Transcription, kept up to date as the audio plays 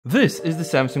This is the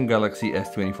Samsung Galaxy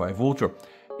S25 Ultra.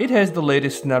 It has the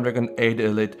latest Snapdragon 8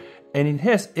 Elite and it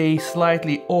has a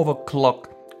slightly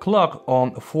overclocked clock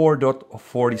on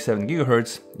 4.47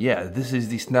 GHz. Yeah, this is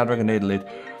the Snapdragon 8 Elite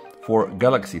for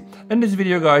Galaxy. In this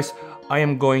video, guys, I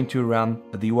am going to run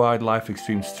the Wildlife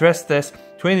Extreme stress test,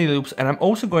 20 loops, and I'm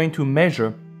also going to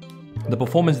measure the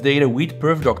performance data with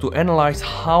PerfDog to analyze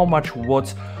how much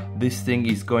watts this thing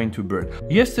is going to burn.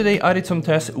 Yesterday I did some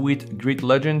tests with Grid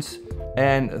Legends,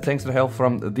 and thanks to the help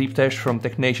from WeTest from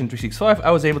Technician 365,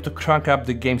 I was able to crank up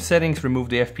the game settings, remove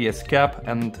the FPS cap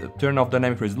and turn off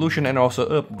dynamic resolution, and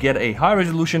also get a high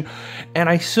resolution, and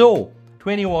I saw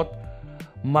 20 watt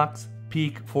max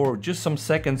peak for just some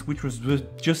seconds, which was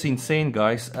just insane,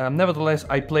 guys. Nevertheless,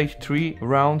 I played 3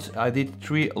 rounds, I did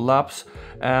 3 laps,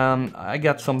 and I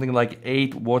got something like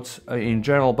 8 watts in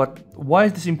general. But why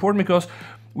is this important? Because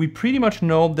we pretty much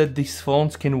know that these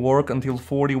phones can work until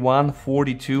 41,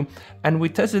 42, and we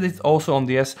tested it also on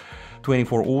the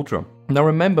S24 Ultra. Now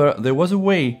remember, there was a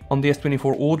way on the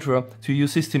S24 Ultra to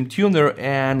use System Tuner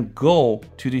and go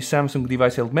to the Samsung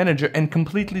Device Health Manager and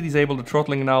completely disable the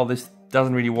throttling. Now this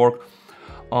doesn't really work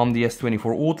on the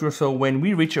S24 Ultra, so when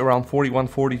we reach around 41,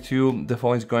 42, the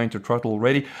phone is going to throttle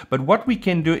already. But what we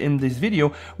can do in this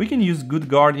video, we can use Good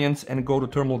Guardians and go to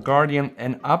Thermal Guardian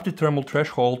and up the thermal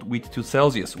threshold with 2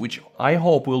 Celsius, which I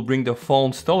hope will bring the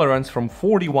phone's tolerance from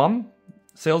 41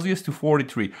 Celsius to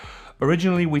 43.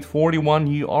 Originally with 41,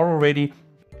 you are already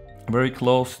very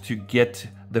close to get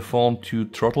the phone to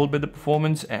throttle a bit the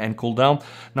performance and cool down.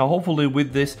 Now hopefully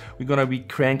with this we're gonna be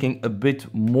cranking a bit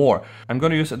more. I'm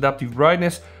gonna use adaptive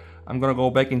brightness. I'm gonna go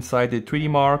back inside the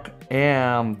 3DMark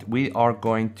and we are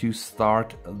going to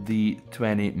start the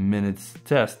 20 minutes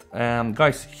test. And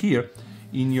guys, here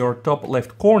in your top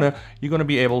left corner you're gonna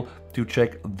be able to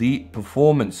check the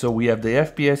performance. So we have the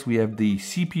FPS, we have the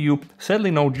CPU,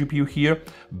 sadly no GPU here,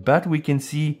 but we can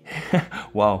see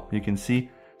wow, you can see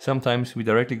sometimes we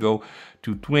directly go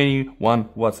to 21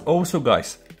 watts. Also,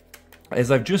 guys,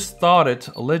 as I've just started,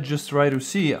 let's just try to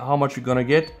see how much we're gonna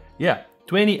get. Yeah,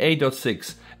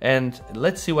 28.6. And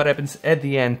let's see what happens at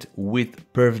the end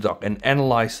with PerfDog and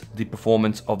analyze the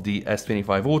performance of the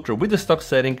S25 Ultra with the stock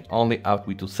setting only out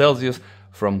with 2 Celsius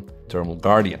from Thermal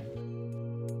Guardian.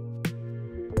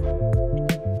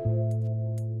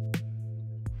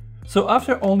 So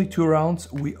after only 2 rounds,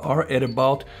 we are at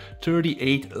about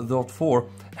 38.4,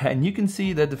 and you can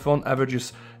see that the phone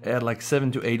averages at like 7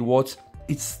 to 8 watts.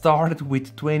 It started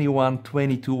with 21,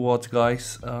 22 watts,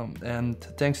 guys, and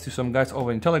thanks to some guys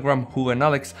over in Telegram, Hu and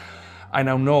Alex, I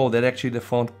now know that actually the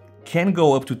phone can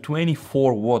go up to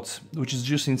 24 watts, which is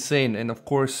just insane, and of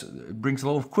course it brings a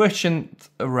lot of questions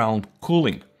around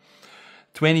cooling.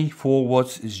 24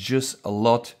 watts is just a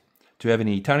lot to have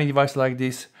any tiny device like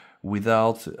this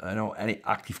without any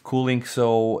active cooling.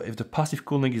 So if the passive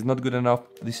cooling is not good enough,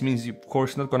 this means you're of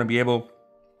course not going to be able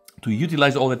to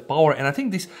utilize all that power. And I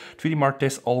think this 3DMark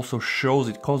test also shows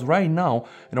it, because right now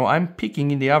I'm picking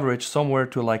in the average somewhere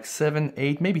to like 7,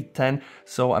 8, maybe 10,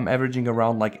 so I'm averaging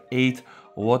around like 8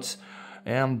 watts,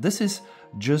 and this is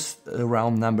just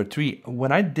around number 3.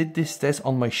 When I did this test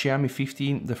on my Xiaomi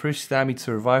 15, the first time it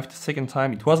survived, the second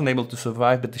time it wasn't able to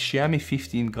survive, but the Xiaomi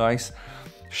 15, guys,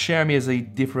 Xiaomi has a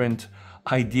different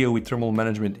idea with thermal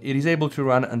management. It is able to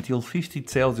run until 50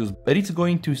 Celsius, but it's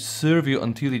going to serve you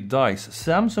until it dies.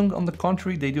 Samsung, on the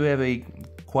contrary, they do have a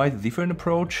quite different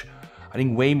approach. I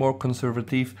think way more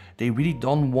conservative. They really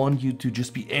don't want you to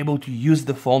just be able to use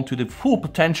the phone to the full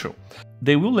potential.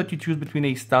 They will let you choose between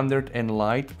a standard and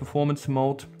light performance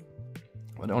mode.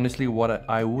 But honestly, what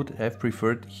I would have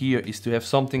preferred here is to have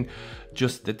something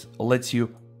just that lets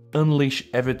you unleash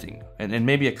everything and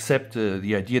maybe accept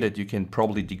the idea that you can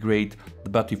probably degrade the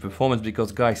battery performance,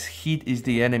 because guys, heat is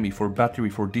the enemy for battery,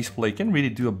 for display. You can really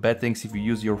do bad things if you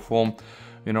use your phone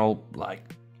like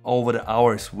over the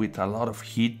hours with a lot of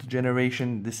heat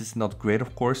generation. This is not great,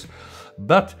 of course.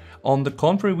 But on the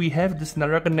contrary, we have the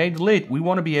Snapdragon 8 Elite. We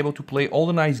want to be able to play all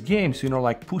the nice games,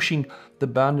 like pushing the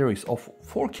boundaries of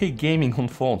 4K gaming on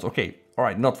phones. Okay,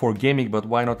 alright, not for gaming, but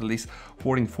why not at least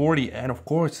 1440 and of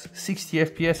course 60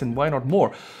 FPS, and why not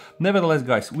more? Nevertheless,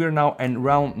 guys, we're now in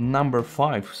round number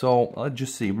 5, so let's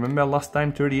just see. Remember last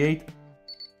time 38?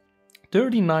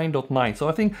 39.9, so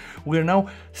I think we're now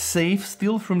safe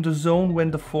still from the zone when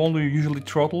the phone will usually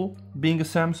throttle, being a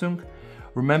Samsung.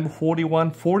 Remember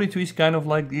 41, 42 is kind of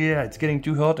like, yeah, it's getting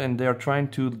too hot and they're trying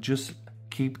to just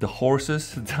keep the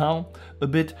horses down a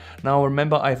bit. Now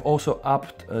remember, I've also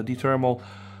upped the thermal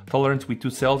tolerance with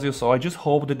 2 Celsius, so I just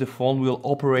hope that the phone will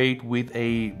operate with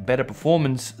a better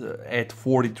performance at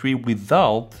 43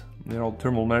 without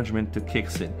thermal management that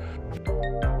kicks in.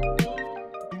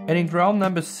 And in round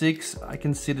number 6, I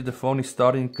can see that the phone is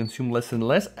starting to consume less and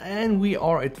less, and we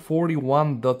are at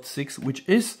 41.6, which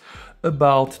is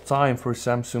about time for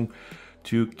Samsung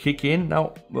to kick in.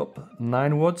 Now, well,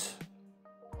 9 watts.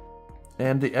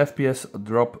 And the FPS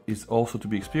drop is also to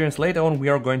be experienced. Later on, we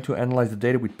are going to analyze the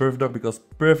data with PerfDog, because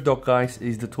PerfDog, guys,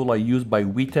 is the tool I use by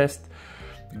WeTest.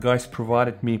 The guys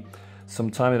provided me some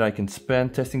time that I can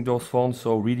spend testing those phones,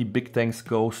 so really big thanks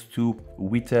goes to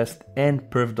WeTest and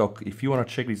PerfDog. If you want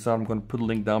to check this out, I'm going to put a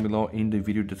link down below in the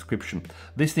video description.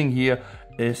 This thing here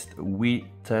is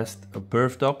WeTest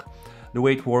PerfDog. The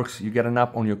way it works, you get an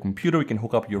app on your computer, you can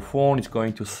hook up your phone, it's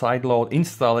going to sideload,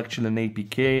 install actually an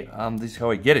APK, this is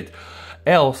how I get it.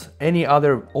 Else, any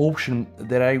other option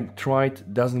that I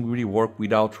tried doesn't really work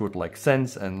without root, like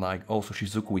Sense and like also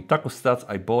Shizuku with Taco Stats.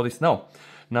 I bought this now.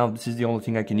 Now this is the only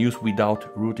thing I can use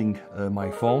without rooting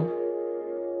my phone.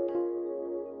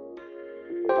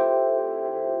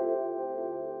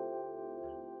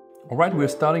 Alright, we're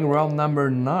starting round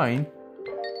number 9,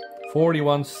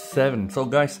 41.7. So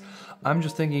guys, I'm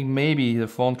just thinking maybe the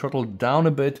phone throttled down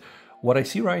a bit. What I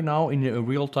see right now in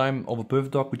real time of a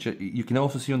PerfDog, which you can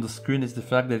also see on the screen, is the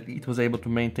fact that it was able to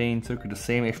maintain circa the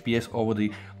same FPS over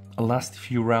the last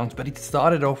few rounds, but it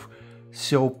started off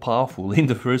so powerful in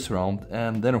the first round,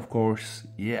 and then of course,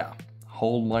 yeah,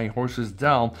 hold my horses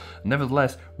down.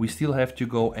 Nevertheless, we still have to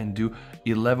go and do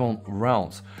 11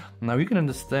 rounds. Now you can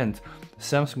understand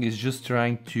Samsung is just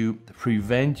trying to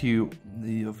prevent you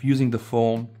of using the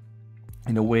phone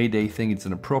in a way they think it's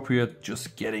inappropriate,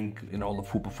 just getting, you know, the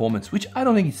full performance, which I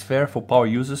don't think is fair for power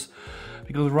users,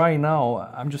 because right now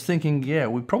I'm just thinking, yeah,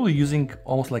 we're probably using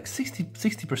almost like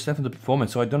 60% of the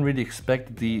performance, so I don't really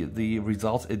expect the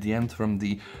results at the end from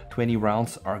the 20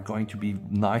 rounds are going to be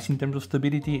nice in terms of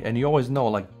stability. And you always know,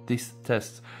 like this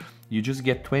test, you just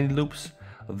get 20 loops,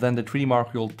 then the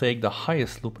 3DMark will take the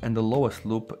highest loop and the lowest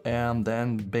loop, and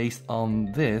then based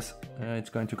on this,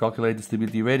 it's going to calculate the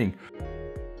stability rating.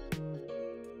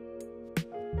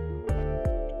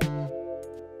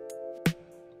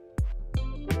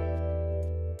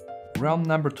 Round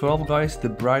number 12, guys, the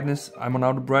brightness, I'm on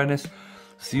auto brightness,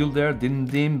 still there,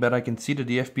 didn't dim, but I can see that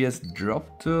the FPS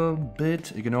dropped a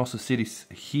bit. You can also see this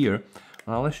here.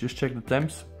 Now let's just check the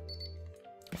temps.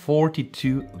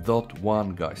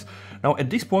 42.1, guys. Now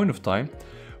at this point of time,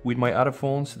 with my other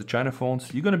phones, the China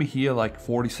phones, you're gonna be here like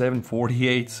 47,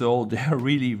 48, so they're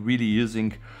really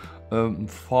using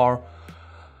far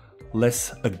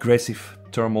less aggressive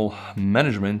thermal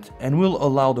management, and will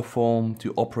allow the phone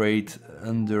to operate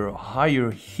under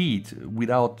higher heat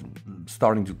without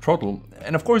starting to throttle.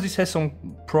 And of course this has some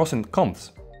pros and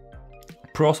cons.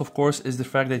 Pros, of course, is the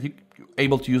fact that you're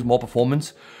able to use more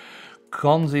performance.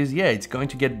 Cons is, yeah, it's going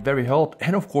to get very hot,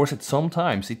 and of course at some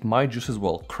times it might just as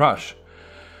well crash.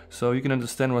 So you can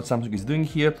understand what Samsung is doing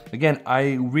here. Again,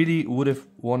 I really would have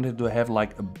wanted to have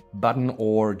like a button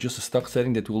or just a stock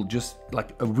setting that will just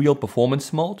like a real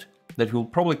performance mode that will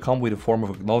probably come with a form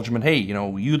of acknowledgement. Hey, you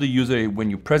know, you the user, when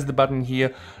you press the button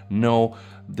here, know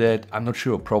that, I'm not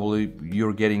sure, probably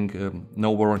you're getting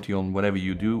no warranty on whatever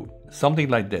you do, something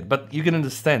like that. But you can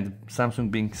understand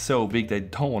Samsung being so big, they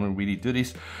don't want to really do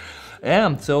this.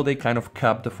 And so they kind of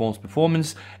cap the phone's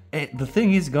performance. And the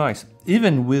thing is, guys,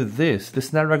 even with this, the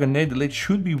Snapdragon 8 Elite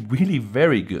should be really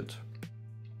very good.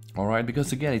 Alright,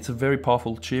 because again, it's a very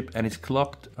powerful chip and it's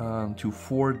clocked to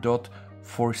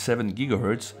 4.47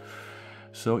 GHz.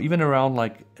 So even around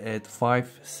like at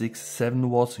 5, 6, 7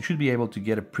 watts, you should be able to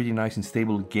get a pretty nice and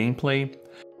stable gameplay.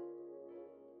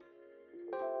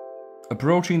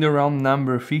 Approaching the round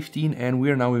number 15, and we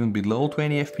are now even below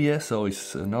 20 FPS, so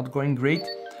it's not going great.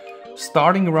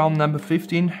 Starting around number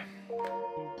 15,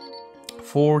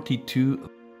 42.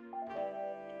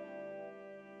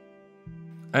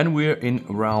 And we're in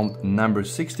round number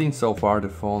 16. So far the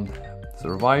phone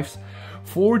survives.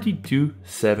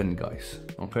 42.7, guys.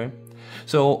 Okay.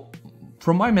 So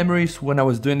from my memories, when I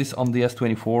was doing this on the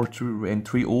S24 and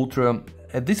 3 Ultra,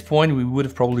 at this point we would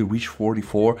have probably reached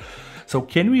 44. So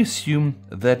can we assume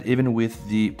that even with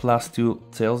the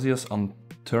 +2 Celsius on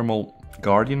Thermal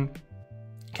Guardian,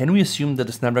 can we assume that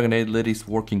the Snapdragon 8 Elite is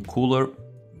working cooler?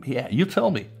 Yeah, you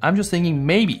tell me. I'm just thinking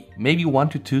maybe 1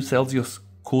 to 2 Celsius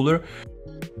cooler.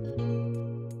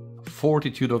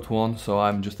 42.1, so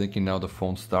I'm just thinking now the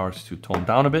phone starts to tone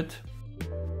down a bit.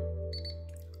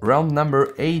 Round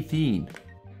number 18,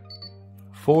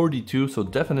 42, so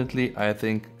definitely I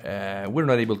think we're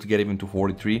not able to get even to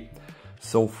 43.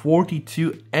 So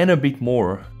 42 and a bit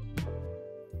more.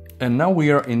 And now we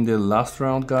are in the last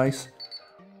round, guys.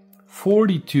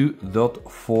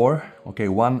 42.4, okay,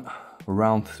 one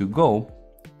round to go,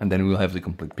 and then we'll have the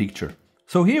complete picture.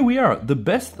 So here we are, the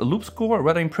best loop score,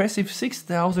 rather impressive,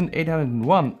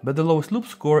 6,801, but the lowest loop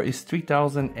score is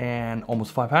 3,000 and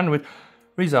almost 500,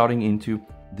 resulting into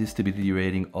the stability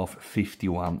rating of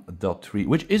 51.3,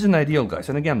 which isn't ideal, guys.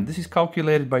 And again, this is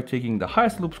calculated by taking the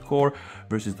highest loop score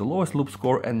versus the lowest loop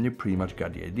score, and you pretty much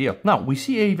got the idea. Now, we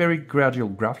see a very gradual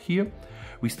graph here.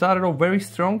 We started off very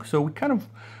strong, so we kind of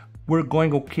were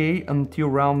going okay until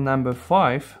round number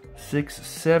 5, 6,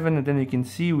 7, and then you can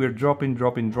see we're dropping,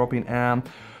 and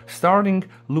starting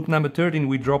loop number 13,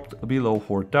 we dropped below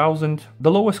 4,000.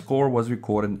 The lowest score was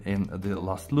recorded in the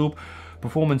last loop.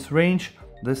 Performance range,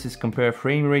 this is compare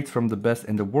frame rates from the best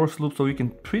and the worst loop, so you can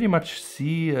pretty much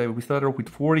see we started off with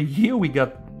 40, here we got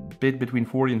a bit between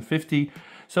 40 and 50.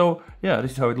 So yeah,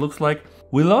 this is how it looks like.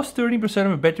 We lost 30%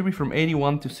 of the battery from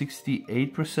 81 to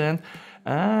 68%,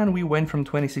 and we went from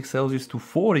 26 Celsius to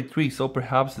 43, so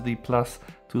perhaps the plus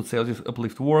 2 Celsius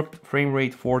uplift worked. Frame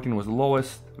rate 14 was the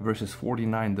lowest versus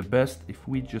 49 the best. If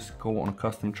we just go on a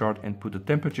custom chart and put the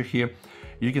temperature here,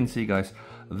 you can see, guys,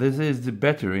 this is the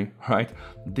battery, right?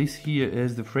 This here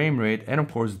is the frame rate, and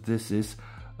of course this is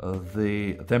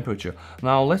the temperature.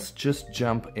 Now let's just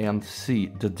jump and see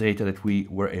the data that we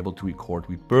were able to record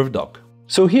with PerfDog.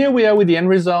 So here we are with the end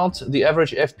result. The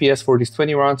average FPS for these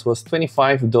 20 rounds was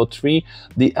 25.3.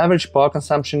 The average power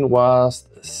consumption was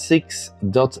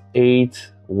 6.8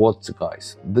 watts,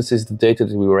 guys. This is the data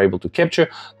that we were able to capture.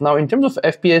 Now, in terms of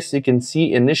FPS, you can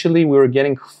see initially we were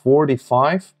getting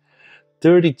 45,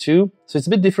 32. So it's a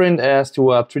bit different as to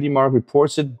what 3DMark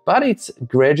reports it, but it's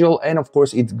gradual, and of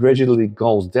course it gradually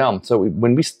goes down. So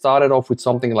when we started off with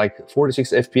something like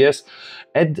 46 FPS,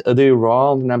 at the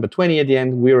round number 20 at the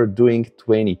end, we were doing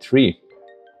 23.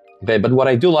 Okay, but what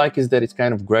I do like is that it's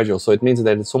kind of gradual. So it means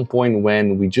that at some point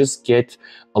when we just get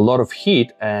a lot of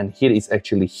heat, and heat is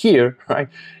actually here, right?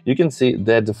 You can see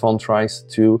that the phone tries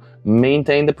to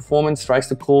maintain the performance, tries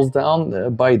to cool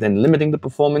down by then limiting the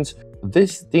performance.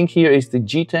 This thing here is the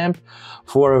G temp.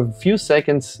 For a few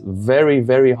seconds, very,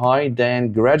 very high,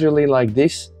 then gradually like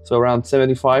this, so around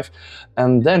 75.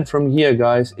 And then from here,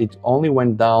 guys, it only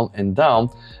went down and down.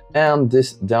 And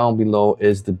this down below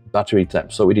is the battery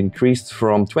temp. So it increased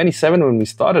from 27 when we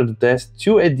started the test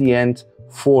to at the end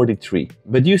 43.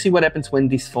 But you see what happens when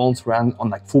these phones run on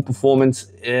like full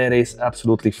performance? It is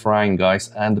absolutely frying, guys.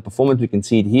 And the performance, we can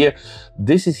see it here.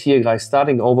 This is here, guys,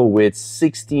 starting over with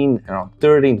 16, around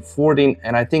 13, 14,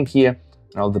 and I think here,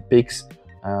 the peaks,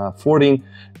 14,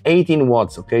 18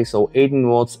 watts, okay, so 18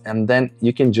 watts, and then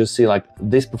you can just see like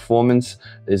this performance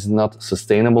is not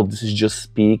sustainable. This is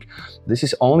just peak. This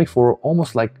is only for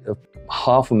almost like a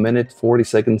half a minute, 40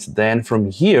 seconds. Then from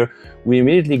here, we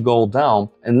immediately go down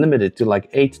and limit it to like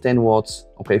 8 to 10 watts,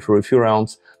 okay, for a few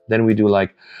rounds. Then we do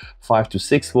like 5 to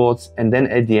 6 watts, and then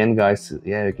at the end, guys,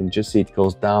 yeah, you can just see it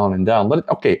goes down and down. But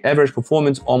okay, average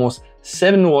performance almost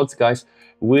 7 watts, guys,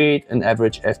 with an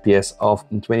average FPS of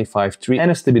 25.3 and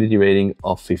a stability rating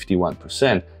of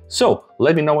 51%. So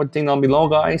let me know what you think down below,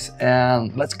 guys,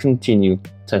 and let's continue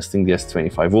testing the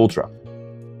S25 Ultra.